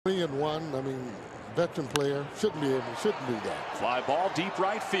3-1. I mean, veteran player shouldn't do that. Fly ball deep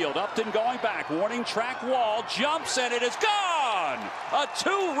right field. Upton going back. Warning track wall. Jumps and it is gone. A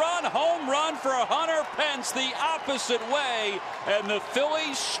 2-run home run for Hunter Pence the opposite way. And the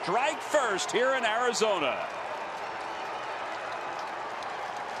Phillies strike first here in Arizona.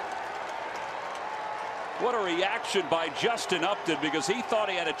 What a reaction by Justin Upton, because he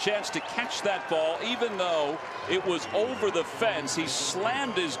thought he had a chance to catch that ball even though it was over the fence. He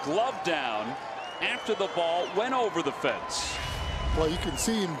slammed his glove down after the ball went over the fence. Well, you can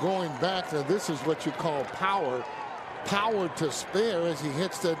see him going back. Now, this is what you call power to spare as he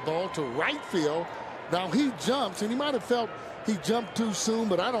hits that ball to right field. Now he jumps, and he might have felt he jumped too soon,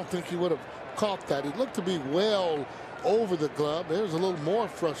 but I don't think he would have caught that. He looked to be well over the glove. There's a little more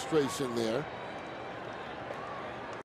frustration there.